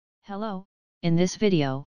Hello, in this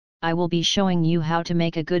video, I will be showing you how to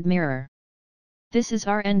make a good mirror. This is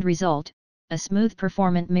our end result, a smooth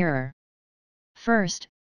performant mirror. First,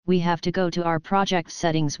 we have to go to our project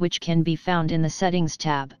settings, which can be found in the Settings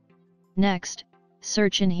tab. Next,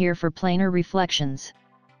 search in here for Planar Reflections.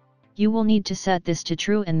 You will need to set this to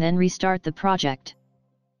true and then restart the project.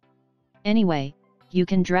 Anyway, you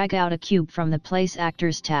can drag out a cube from the Place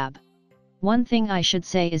Actors tab. One thing I should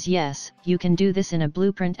say is yes, you can do this in a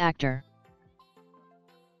blueprint actor.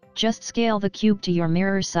 Just scale the cube to your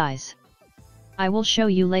mirror size. I will show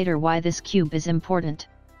you later why this cube is important.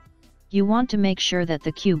 You want to make sure that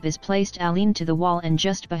the cube is placed aligned to the wall and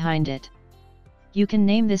just behind it. You can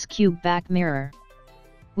name this cube back mirror.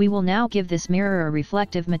 We will now give this mirror a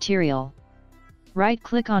reflective material.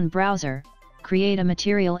 Right-click on Browser, create a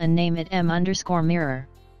material and name it M_mirror.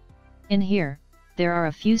 In here, there are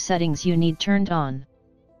a few settings you need turned on.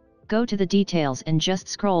 Go to the details and just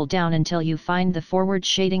scroll down until you find the forward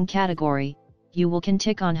shading category. You can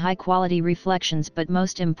tick on high quality reflections, but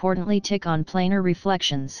most importantly tick on planar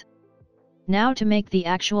reflections. Now to make the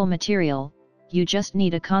actual material, you just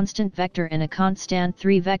need a constant vector and a constant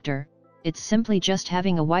 3 vector. It's simply just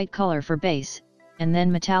having a white color for base, and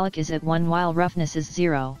then metallic is at 1 while roughness is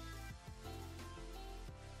 0.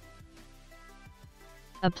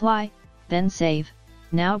 Apply, then save.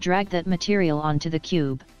 Now drag that material onto the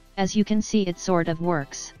cube. As you can see, it sort of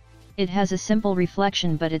works. It has a simple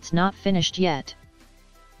reflection, but it's not finished yet.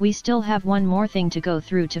 We still have one more thing to go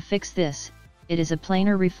through to fix this. It is a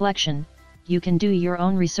planar reflection. You can do your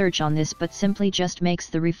own research on this, but simply just makes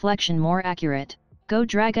the reflection more accurate. Go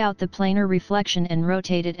drag out the planar reflection and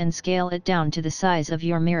rotate it and scale it down to the size of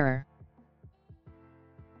your mirror.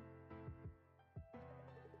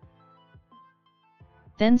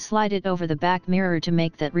 Then slide it over the back mirror to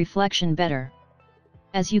make that reflection better.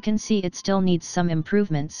 As you can see, it still needs some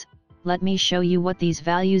improvements. Let me show you what these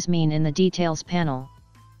values mean in the Details panel.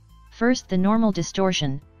 First, the normal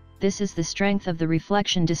distortion. This is the strength of the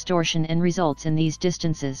reflection distortion and results in these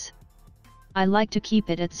distances. I like to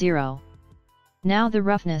keep it at 0. Now the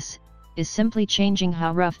roughness is simply changing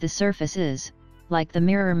how rough the surface is, like the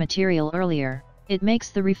mirror material earlier. It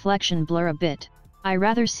makes the reflection blur a bit. I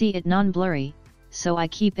rather see it non-blurry, so I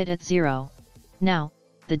keep it at 0. Now,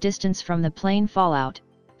 the distance from the plane fallout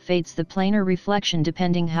fades the planar reflection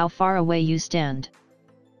depending how far away you stand.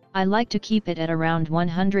 I like to keep it at around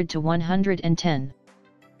 100 to 110.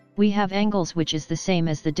 We have angles, which is the same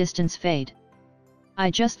as the distance fade.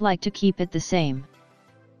 I just like to keep it the same.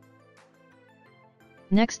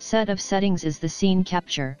 Next set of settings is the scene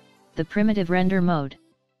capture, the primitive render mode.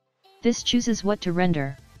 This chooses what to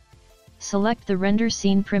render. Select the render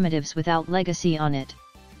scene primitives without legacy on it.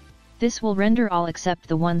 This will render all except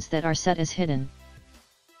the ones that are set as hidden.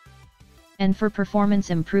 And for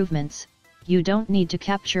performance improvements, you don't need to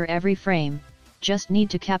capture every frame, just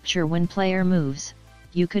need to capture when player moves.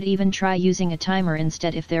 You could even try using a timer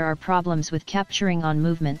instead if there are problems with capturing on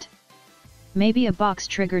movement. Maybe a box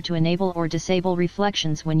trigger to enable or disable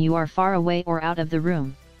reflections when you are far away or out of the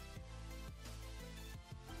room.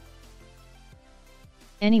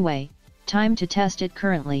 Anyway, time to test it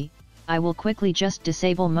currently. I will quickly just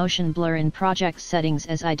disable motion blur in project settings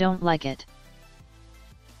as I don't like it.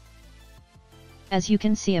 As you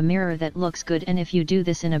can see, a mirror that looks good, and if you do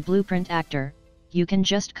this in a blueprint actor, you can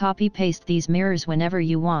just copy paste these mirrors whenever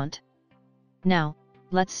you want. Now,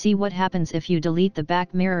 let's see what happens if you delete the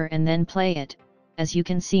back mirror and then play it. As you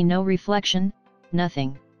can see, no reflection,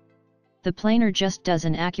 nothing. The planar just does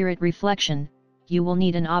an accurate reflection. You will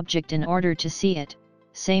need an object in order to see it.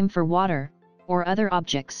 Same for water, or other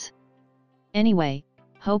objects. Anyway,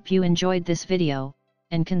 hope you enjoyed this video,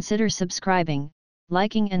 and consider subscribing,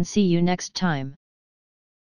 liking, and see you next time.